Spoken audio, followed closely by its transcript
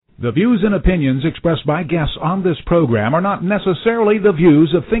The views and opinions expressed by guests on this program are not necessarily the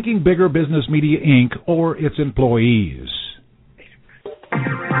views of Thinking Bigger Business Media, Inc. or its employees.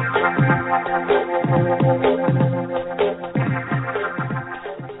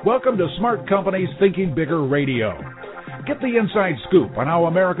 Welcome to Smart Company's Thinking Bigger Radio. Get the inside scoop on how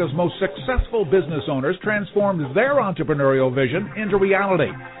America's most successful business owners transformed their entrepreneurial vision into reality.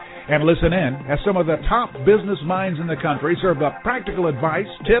 And listen in as some of the top business minds in the country serve up practical advice,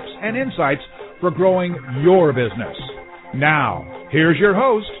 tips, and insights for growing your business. Now, here's your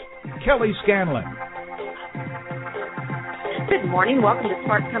host, Kelly Scanlon. Good morning. Welcome to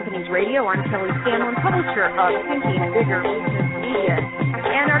Smart Companies Radio. I'm Kelly Scanlon, publisher of Thinking Bigger Business Media.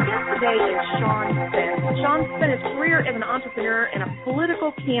 And our guest today is Sean Spence. Sean spent his career as an entrepreneur and a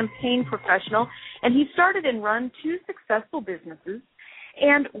political campaign professional, and he started and run two successful businesses.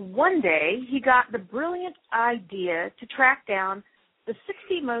 And one day, he got the brilliant idea to track down the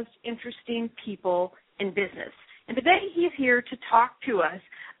 60 most interesting people in business. And today, he's here to talk to us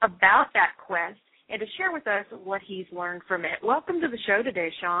about that quest and to share with us what he's learned from it. Welcome to the show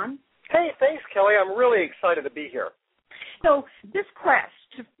today, Sean. Hey, thanks, Kelly. I'm really excited to be here. So this quest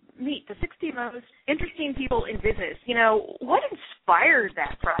to meet the 60 most interesting people in business, what inspired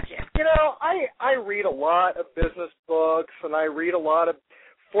that project? I read a lot of business books, and I read a lot of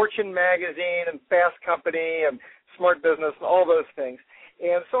Fortune magazine and Fast Company and Smart Business and all those things.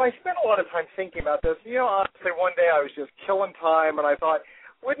 And so I spent a lot of time thinking about this. Honestly, one day I was just killing time, and I thought,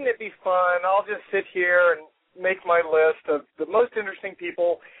 wouldn't it be fun? I'll just sit here and make my list of the most interesting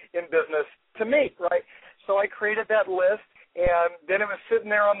people in business to meet, right? So I created that list, and then it was sitting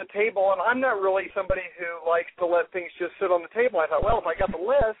there on the table, and I'm not really somebody who likes to let things just sit on the table. I thought, well, if I got the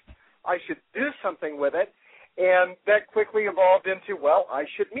list, I should do something with it. And that quickly evolved into, well, I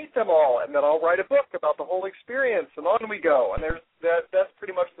should meet them all, and then I'll write a book about the whole experience, and on we go. And that's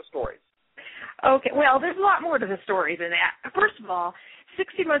pretty much the story. Okay, well, there's a lot more to the story than that. First of all,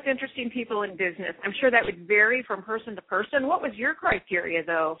 60 most interesting people in business. I'm sure that would vary from person to person. What was your criteria,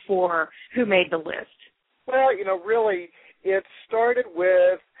 though, for who made the list? Well, really, it started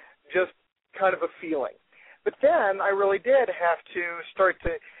with just kind of a feeling. But then I really did have to start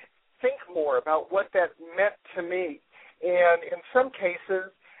to think more about what that meant to me. And in some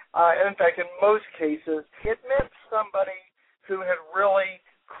cases, and in fact, in most cases, it meant somebody who had really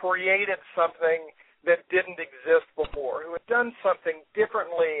created something that didn't exist before, who had done something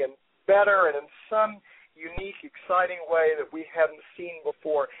differently and better and in some unique, exciting way that we hadn't seen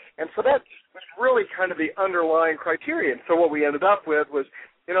before. And so that was really kind of the underlying criterion. So what we ended up with was,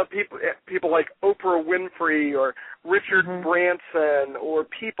 people like Oprah Winfrey or Richard Branson or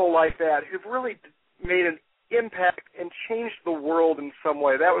people like that who've really made an impact and changed the world in some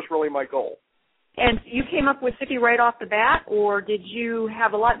way. That was really my goal. And you came up with 60 right off the bat, or did you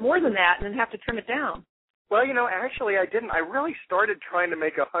have a lot more than that and then have to trim it down? Well, actually I didn't. I really started trying to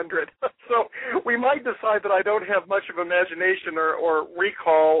make 100. So we might decide that I don't have much of imagination or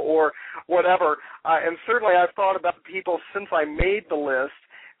recall or whatever. And certainly I've thought about people since I made the list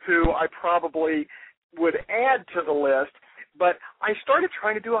who I probably would add to the list. But I started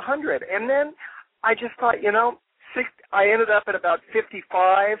trying to do 100. And then I just thought, I ended up at about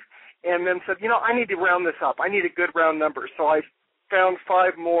 55 and then said, I need to round this up. I need a good round number. So I found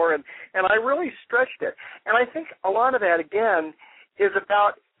 5 more, and I really stretched it. And I think a lot of that, again, is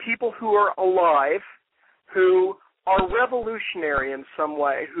about people who are alive, who are revolutionary in some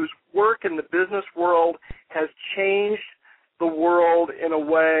way, whose work in the business world has changed the world in a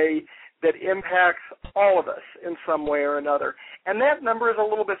way that impacts all of us in some way or another. And that number is a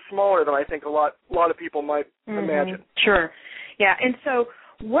little bit smaller than I think a lot of people might imagine. Sure. Yeah, and so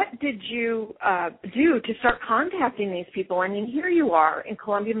what did you do to start contacting these people? I mean, here you are in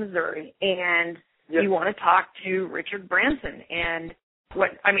Columbia, Missouri, and you want to talk to Richard Branson. And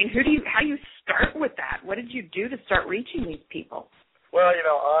how do you start with that? What did you do to start reaching these people? Well,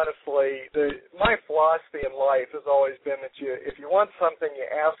 honestly, my philosophy in life has always been that if you want something, you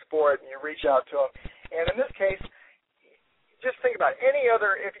ask for it and you reach out to them. And in this case, just think about it.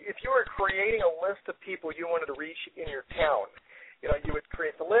 If you were creating a list of people you wanted to reach in your town, you would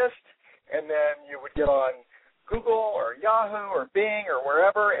create the list, and then you would get on Google or Yahoo or Bing or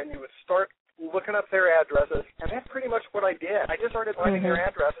wherever, and you would start looking up their addresses. And that's pretty much what I did. I just started finding their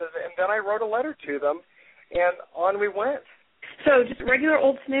addresses, and then I wrote a letter to them, and on we went. So just regular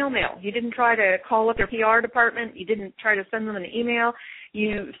old snail mail. You didn't try to call up their PR department. You didn't try to send them an email.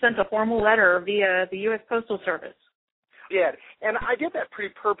 You sent a formal letter via the U.S. Postal Service. Yeah, and I did that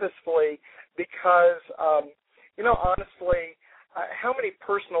pretty purposefully because, honestly, how many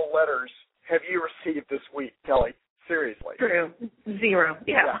personal letters have you received this week, Kelly? seriously. True. Zero.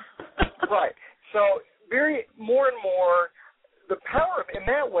 Yeah. Right. So more and more, in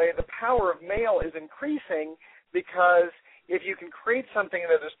that way, the power of mail is increasing, because if you can create something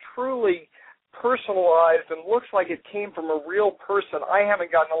that is truly personalized and looks like it came from a real person. I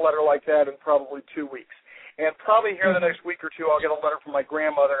haven't gotten a letter like that in probably 2 weeks. And probably here in the next week or two, I'll get a letter from my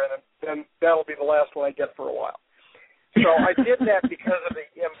grandmother, and then that'll be the last one I get for a while. So I did that because of the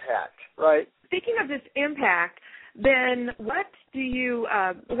impact, right? Speaking of this impact, then what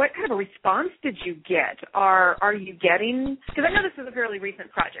kind of a response did you get? Are you getting, because I know this is a fairly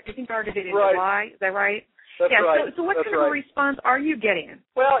recent project. I think you started it in July. Is that right? That's right. So what kind of a response are you getting?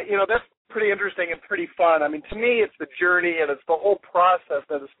 Well, that's pretty interesting and pretty fun. I mean, to me, it's the journey and it's the whole process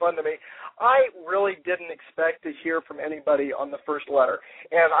that is fun to me. I really didn't expect to hear from anybody on the first letter,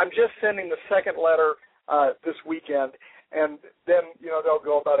 and I'm just sending the second letter this weekend, and then, they'll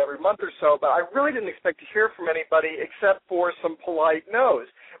go about every month or so, but I really didn't expect to hear from anybody except for some polite no's,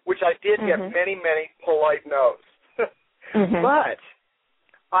 which I did get many, many polite no's. But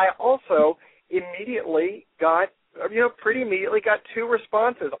I also immediately pretty immediately got two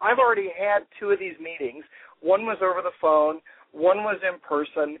responses. I've already had two of these meetings. One was over the phone, one was in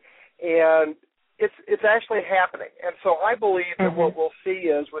person, and it's actually happening. And so I believe that what we'll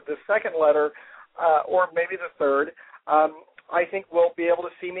see is with the second letter, or maybe the third, I think we'll be able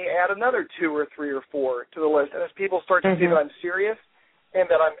to see me add another 2 or 3 or 4 to the list. And as people start to see that I'm serious and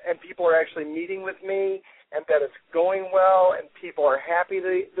and people are actually meeting with me and that it's going well and people are happy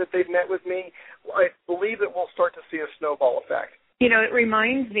that they've met with me, I believe that we'll start to see a snowball effect. It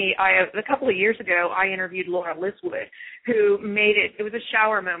reminds me, a couple of years ago, I interviewed Laura Liswood, who it was a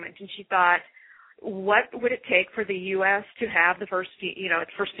shower moment, and she thought, what would it take for the U.S. to have its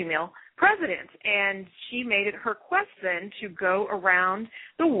first female president? And she made it her quest then to go around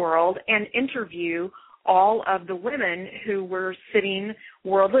the world and interview all of the women who were sitting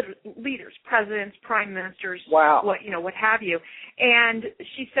world leaders, presidents, prime ministers, what have you. And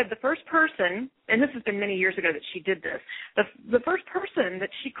she said the first person, and this has been many years ago that she did this, the first person that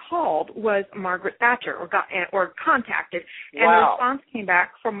she called was Margaret Thatcher, or contacted, and the response came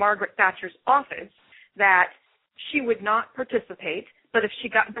back from Margaret Thatcher's office that she would not participate, but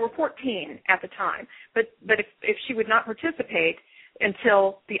there were 14 at the time, but if she would not participate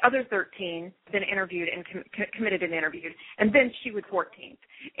until the other 13 been interviewed and committed and interviewed, and then she would 14th.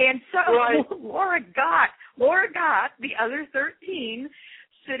 And so Laura got the other 13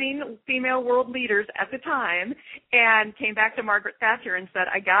 sitting female world leaders at the time and came back to Margaret Thatcher and said,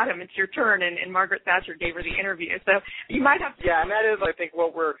 I got him, it's your turn, and Margaret Thatcher gave her the interview. So you might have to... Yeah, and that is, I think,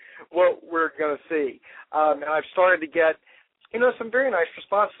 what we're going to see. And I've started to get, some very nice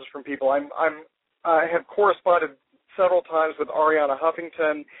responses from people. I have corresponded several times with Arianna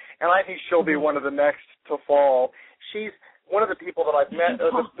Huffington, and I think she'll be one of the next to fall. She's one of the people that I've met.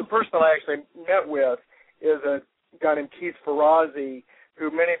 The person that I actually met with is a guy named Keith Ferrazzi, who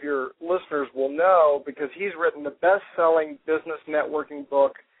many of your listeners will know because he's written the best-selling business networking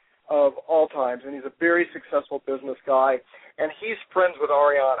book of all times, and he's a very successful business guy, and he's friends with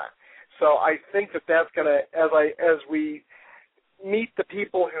Arianna. So I think that's going to, as we meet the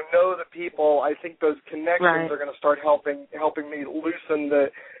people who know the people, I think those connections are going to start helping me loosen the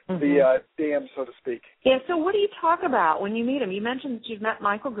dam, so to speak. Yeah, so what do you talk about when you meet him? You mentioned that you've met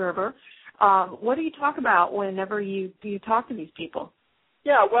Michael Gerber. What do you talk about whenever you talk to these people?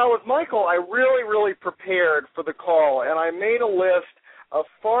 Yeah, well, with Michael, I really, really prepared for the call, and I made a list of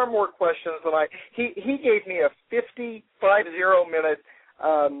far more questions than he gave me a 50-minute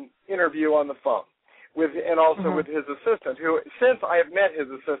interview on the phone. And also with his assistant, who, since I have met his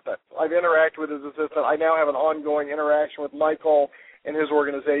assistant, I've interacted with his assistant. I now have an ongoing interaction with Michael and his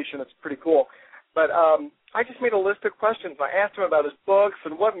organization. It's pretty cool. But I just made a list of questions. I asked him about his books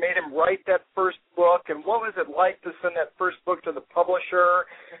and what made him write that first book and what was it like to send that first book to the publisher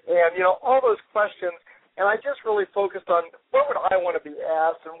and, all those questions. And I just really focused on what would I want to be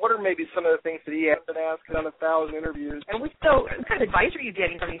asked and what are maybe some of the things that he hasn't been asked on 1,000 interviews. And what kind of advice are you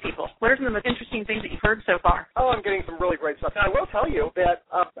getting from these people? What are some of the most interesting things that you've heard so far? Oh, I'm getting some really great stuff. Now, I will tell you that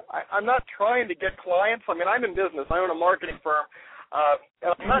I'm not trying to get clients. I mean, I'm in business. I own a marketing firm.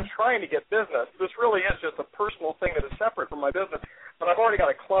 And I'm not trying to get business. This really is just a personal thing that is separate from my business. But I've already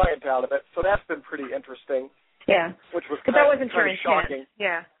got a client out of it, so that's been pretty interesting. Yeah. Which was kind of shocking.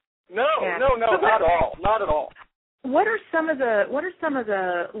 Yeah. No, not at all. Not at all. What are some of the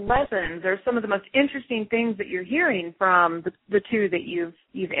lessons or some of the most interesting things that you're hearing from the two that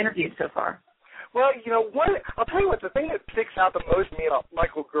you've interviewed so far? Well, I'll tell you what, the thing that sticks out the most to me about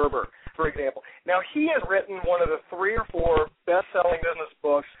Michael Gerber, for example. Now, he has written one of the 3 or 4 best-selling business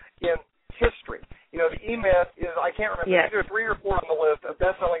books in history. The E-Myth is, I can't remember, either 3 or 4 on the list of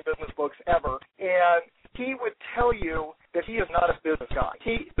best-selling business books ever. And he would tell you that he is not a business guy.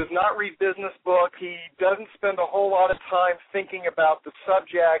 He does not read business books. He doesn't spend a whole lot of time thinking about the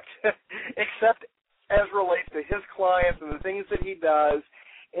subject, except as relates to his clients and the things that he does.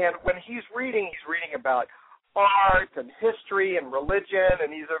 And when he's reading about art and history and religion,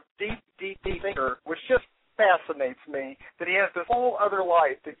 and he's a deep, deep, deep thinker, which just fascinates me, that he has this whole other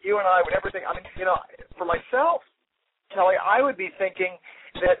life that you and I would ever think. I mean, for myself, Kelly, I would be thinking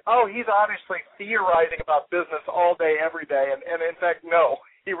that, he's obviously theorizing about business all day, every day, and in fact, no,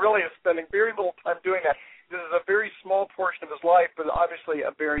 he really is spending very little time doing that. This is a very small portion of his life, but obviously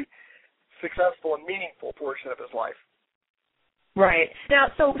a very successful and meaningful portion of his life. Right.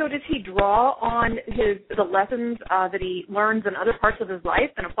 Now, so does he draw on the lessons that he learns in other parts of his life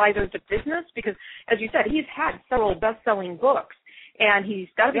and apply those to business? Because, as you said, he's had several best-selling books, and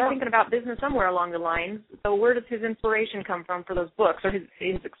he's got to be thinking about business somewhere along the lines. So where does his inspiration come from for those books or his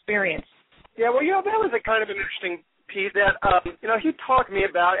experience? Yeah, well, that was a kind of an interesting piece that, he talked to me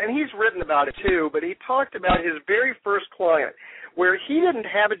about, and he's written about it too, but he talked about his very first client where he didn't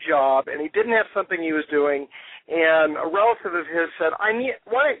have a job and he didn't have something he was doing, and a relative of his said,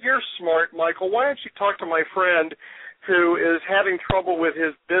 you're smart, Michael, why don't you talk to my friend who is having trouble with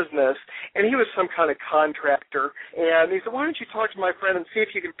his business, and he was some kind of contractor, and he said, why don't you talk to my friend and see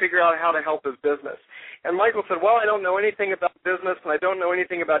if you can figure out how to help his business? And Michael said, well, I don't know anything about business, and I don't know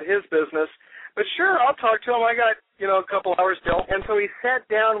anything about his business, but sure, I'll talk to him. I got, a couple hours still. And so he sat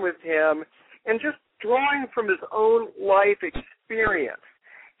down with him, and just drawing from his own life experience,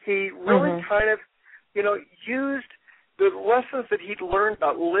 he really kind of, used the lessons that he'd learned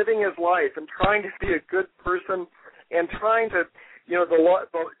about living his life and trying to be a good person and trying to,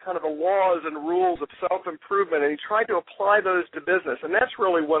 the laws and rules of self-improvement, and he tried to apply those to business. And that's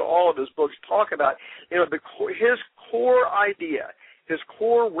really what all of his books talk about. His core idea, his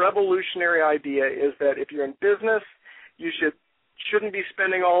core revolutionary idea is that if you're in business, you shouldn't be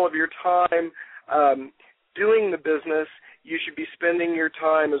spending all of your time doing the business. You should be spending your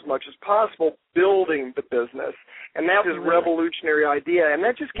time as much as possible building the business. And that was his revolutionary idea, and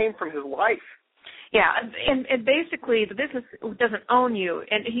that just came from his life. Yeah, and basically the business doesn't own you,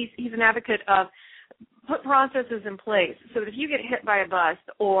 and he's an advocate of put processes in place so that if you get hit by a bus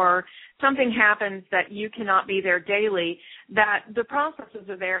or something happens that you cannot be there daily, that the processes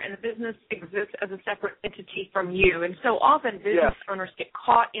are there and the business exists as a separate entity from you. And so often business owners get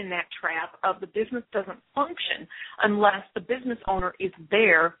caught in that trap of the business doesn't function unless the business owner is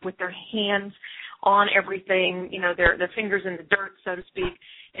there with their hands on everything, their fingers in the dirt, so to speak.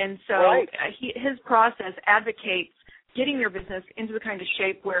 And so his process advocates getting your business into the kind of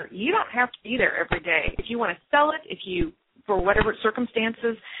shape where you don't have to be there every day. If you want to sell it, if you, for whatever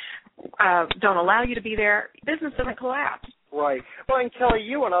circumstances, don't allow you to be there, business doesn't collapse. Right. Well, and Kelly,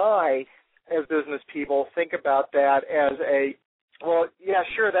 you and I, as business people, think about that as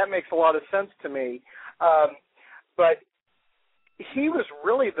that makes a lot of sense to me. But he was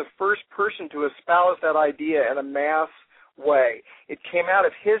really the first person to espouse that idea in a mass way. It came out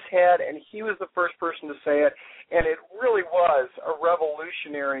of his head, and he was the first person to say it, and it really was a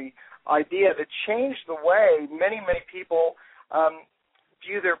revolutionary idea that changed the way many, many people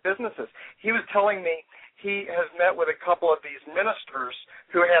view their businesses. He was telling me he has met with a couple of these ministers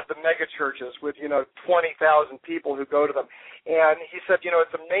who have the mega churches with, 20,000 people who go to them. And he said,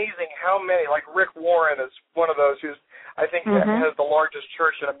 it's amazing how many, like Rick Warren is one of those who's, I think, has the largest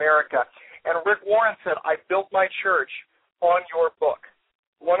church in America. And Rick Warren said, I built my church on your book.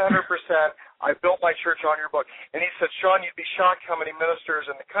 100%, I built my church on your book. And he said, Sean, you'd be shocked how many ministers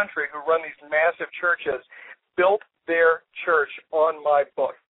in the country who run these massive churches built their church on my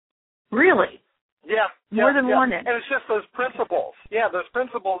book. Really? Yeah. More than one. And it's just those principles. Yeah, those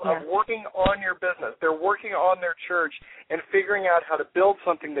principles of working on your business. They're working on their church and figuring out how to build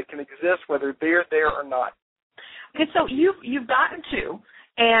something that can exist whether they're there or not. Okay, so you've gotten to,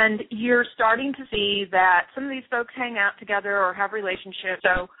 and you're starting to see that some of these folks hang out together or have relationships.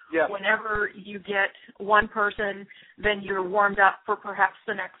 So whenever you get one person, then you're warmed up for perhaps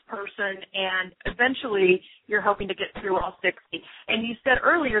the next person, and eventually you're hoping to get through all 60. And you said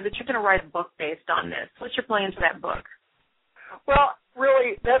earlier that you're going to write a book based on this. What's your plans for that book? Well,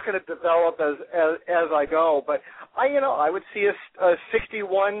 really, that's going to develop as I go. But I would see a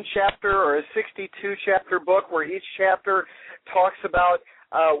 61 chapter or a 62 chapter book where each chapter talks about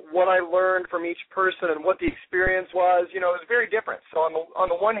what I learned from each person and what the experience was. It was very different. So on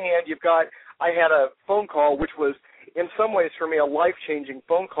the one hand, I had a phone call, which was in some ways for me a life-changing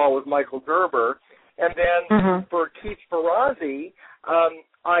phone call with Michael Gerber. And then for Keith Ferrazzi,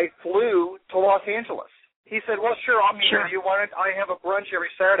 I flew to Los Angeles. He said, well, sure, I'll meet with you. I have a brunch every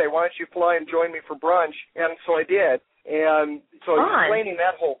Saturday. Why don't you fly and join me for brunch? And so I did. And so explaining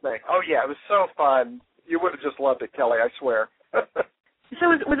that whole thing. Oh, yeah, it was so fun. You would have just loved it, Kelly, I swear. So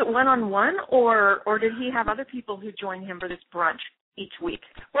was it one-on-one, or did he have other people who joined him for this brunch each week?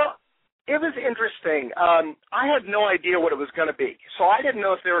 Well, it was interesting. I had no idea what it was going to be. So I didn't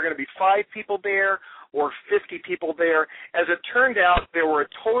know if there were going to be 5 people there or 50 people there. As it turned out, there were a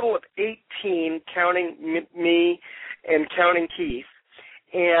total of 18, counting me and counting Keith.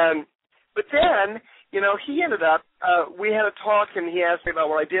 But then, he ended up, we had a talk, and he asked me about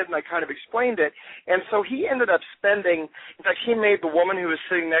what I did, and I kind of explained it. And so he ended up in fact, he made the woman who was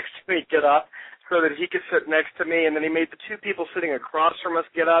sitting next to me get up so that he could sit next to me, and then he made the 2 people sitting across from us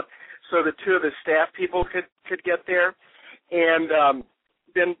get up so that 2 of the staff people could get there. And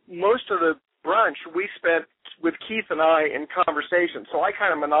then most of the brunch we spent with Keith and I in conversation. So I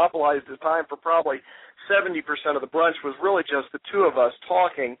kind of monopolized his time for probably 70% of the brunch was really just the 2 of us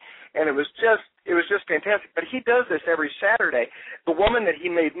talking, and it was just fantastic. But he does this every Saturday. The woman that he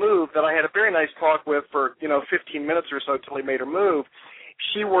made move, that I had a very nice talk with for 15 minutes or so till he made her move,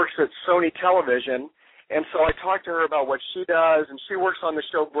 she works at Sony Television. And so I talked to her about what she does, and she works on the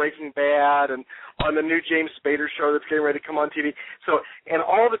show Breaking Bad and on the new James Spader show that's getting ready to come on TV. So, and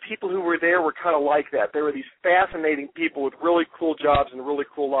all the people who were there were kind of like that. They were these fascinating people with really cool jobs and really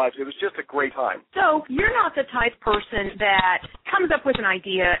cool lives. It was just a great time. So you're not the type person that comes up with an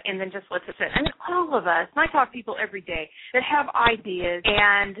idea and then just lets it sit. I mean, all of us, and I talk to people every day that have ideas,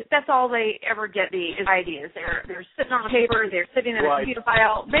 and that's all they ever get is ideas. They're sitting on paper, they're sitting in a computer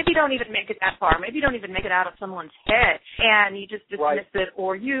file. Maybe don't even make it that far. Maybe don't even make it out of someone's head, and you just dismiss it,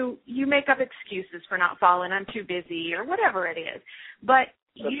 or you make up excuses for not following. I'm too busy, or whatever it is. But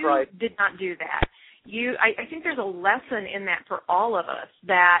you did not do that. I think there's a lesson in that for all of us,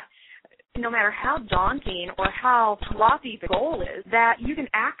 that no matter how daunting or how lofty the goal is, that you can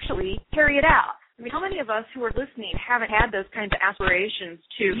actually carry it out. I mean, how many of us who are listening haven't had those kinds of aspirations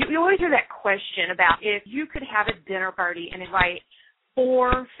too? You always hear that question about, if you could have a dinner party and invite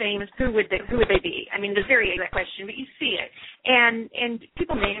 4 famous, who would they be? I mean, there's very that question, but you see it. And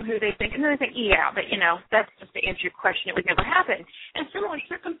people name who they think, and then they think, yeah, but, that's just to answer your question. It would never happen. And similar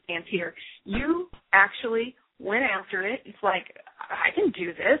circumstance here. You actually went after it. It's like, I can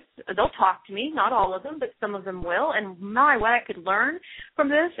do this. They'll talk to me, not all of them, but some of them will. And what I could learn from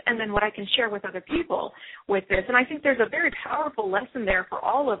this, and then what I can share with other people with this. And I think there's a very powerful lesson there for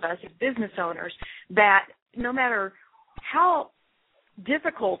all of us as business owners, that no matter how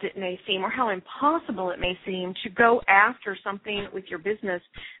difficult it may seem or how impossible it may seem to go after something with your business,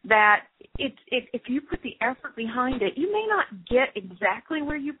 that if you put the effort behind it, you may not get exactly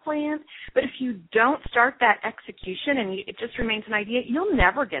where you planned, but if you don't start that execution and it just remains an idea, you'll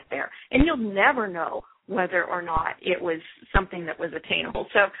never get there, and you'll never know whether or not it was something that was attainable.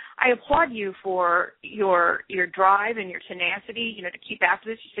 So I applaud you for your drive and your tenacity, to keep after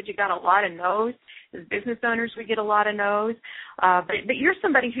this. You said you got a lot of no's. As business owners, we get a lot of no's. But you're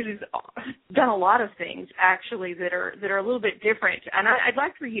somebody who's done a lot of things, actually, that are a little bit different. And I'd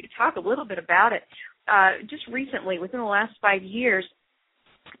like for you to talk a little bit about it. Just recently, within the last 5 years,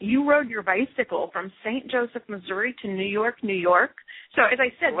 you rode your bicycle from St. Joseph, Missouri to New York, New York. So as I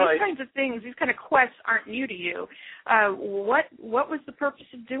said, these kinds of things, these kind of quests aren't new to you. What was the purpose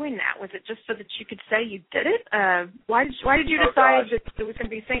of doing that? Was it just so that you could say you did it? Why did you decide that it was going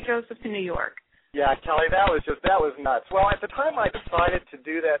to be St. Joseph to New York? Yeah, Kelly, that was nuts. Well, at the time I decided to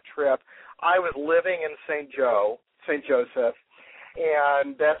do that trip, I was living in St. Joseph,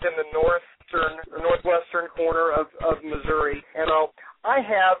 and that's in the northwestern corner of Missouri. And I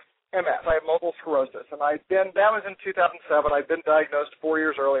have MS. I have multiple sclerosis, and that was in 2007. I'd been diagnosed 4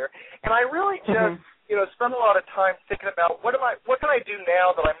 years earlier, and I really just spent a lot of time thinking about what can I do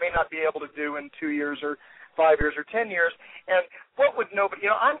now that I may not be able to do in 2 years or 5 years or 10 years, and what would nobody?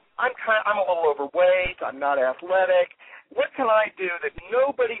 I'm a little overweight. I'm not athletic. What can I do that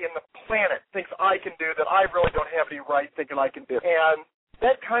nobody in the planet thinks I can do that I really don't have any right thinking I can do? And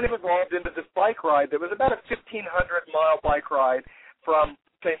that kind of evolved into this bike ride that was about a 1,500-mile bike ride from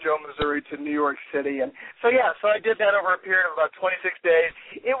St. Joe, Missouri to New York City. And so I did that over a period of about 26 days.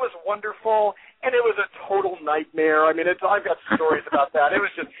 It was wonderful, and it was a total nightmare. I mean, I've got stories about that. It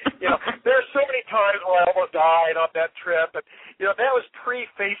was just, there are so many times where I almost died on that trip. And, that was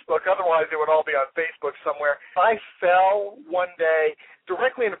pre-Facebook. Otherwise, it would all be on Facebook somewhere. I fell one day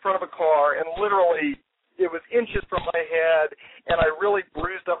directly in front of a car, and literally it was inches from my head, and I really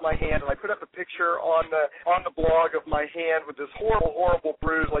bruised up my hand, and I put up a picture picture on the blog of my hand with this horrible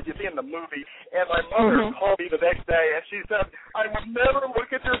bruise like you see in the movie. And my mother called me the next day, and she said, "I would never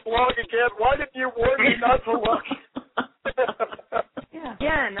look at your blog again. Why didn't you warn me not to look?"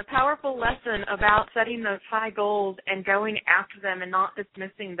 Again, a powerful lesson about setting those high goals and going after them and not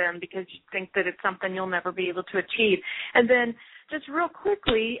dismissing them because you think that it's something you'll never be able to achieve. And then just real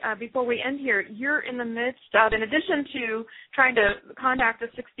quickly, before we end here, you're in the midst of, in addition to trying to contact the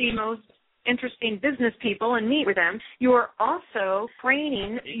 60 most interesting business people and meet with them, you are also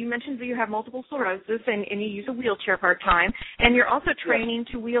training. You mentioned that you have multiple sclerosis and you use a wheelchair part-time, and you're also training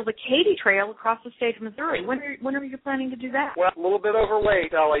to wheel the Katy Trail across the state of Missouri. When are you planning to do that? Well, a little bit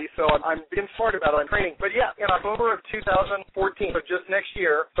overweight, Ellie, so I'm being smart about it. I'm training. But, yeah, in October of 2014, so just next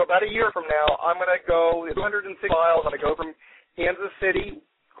year, so about a year from now, I'm going to go 206 miles. I'm going to go from Kansas City,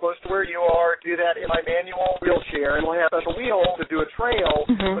 close to where you are, do that in my manual wheelchair, and we'll have a special wheel to do a trail,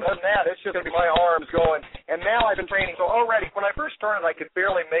 but other than that, it's just going to be my arms going. And now I've been training, so already, when I first started, I could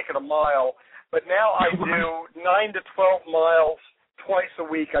barely make it a mile, but now I do 9 to 12 miles twice a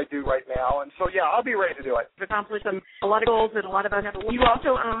week I do right now, and so, yeah, I'll be ready to do it. You've accomplished a lot of goals that a lot of us have. You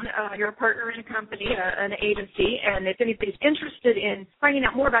also own, you're a partner in a company, an agency, and if anybody's interested in finding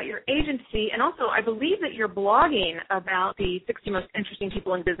out more about your agency, and also I believe that you're blogging about the 60 most interesting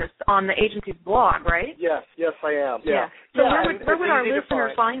people in business on the agency's blog, right? Yes, I am. Yeah. So where would our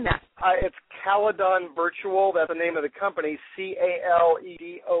listeners find that? It's Caledon Virtual. That's the name of the company,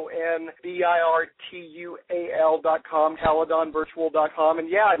 CaledonVirtual.com, CaledonVirtual.com. And,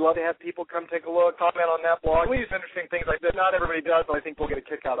 yeah, I'd love to have people come take a look, comment on that blog. We use interesting things like that. Not everybody does, but I think we'll get a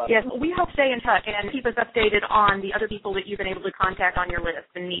kick out of it. Yes, we hope to stay in touch and keep us updated on the other people that you've been able to contact on your list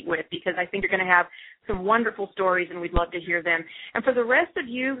and meet with, because I think you're going to have some wonderful stories, and we'd love to hear them. And for the rest of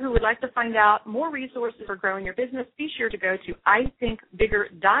you who would like to find out more resources for growing your business, be sure to go to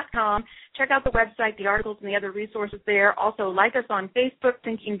ithinkbigger.com. Check out the website, the articles, and the other resources there. Also, like us on Facebook,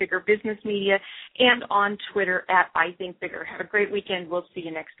 Thinking Bigger Business Media, and on Twitter at ithinkbigger. Have a great weekend. We'll see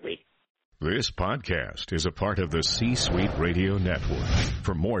you next week. This podcast is a part of the C-Suite Radio Network.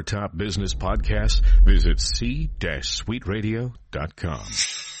 For more top business podcasts, visit c-suiteradio.com.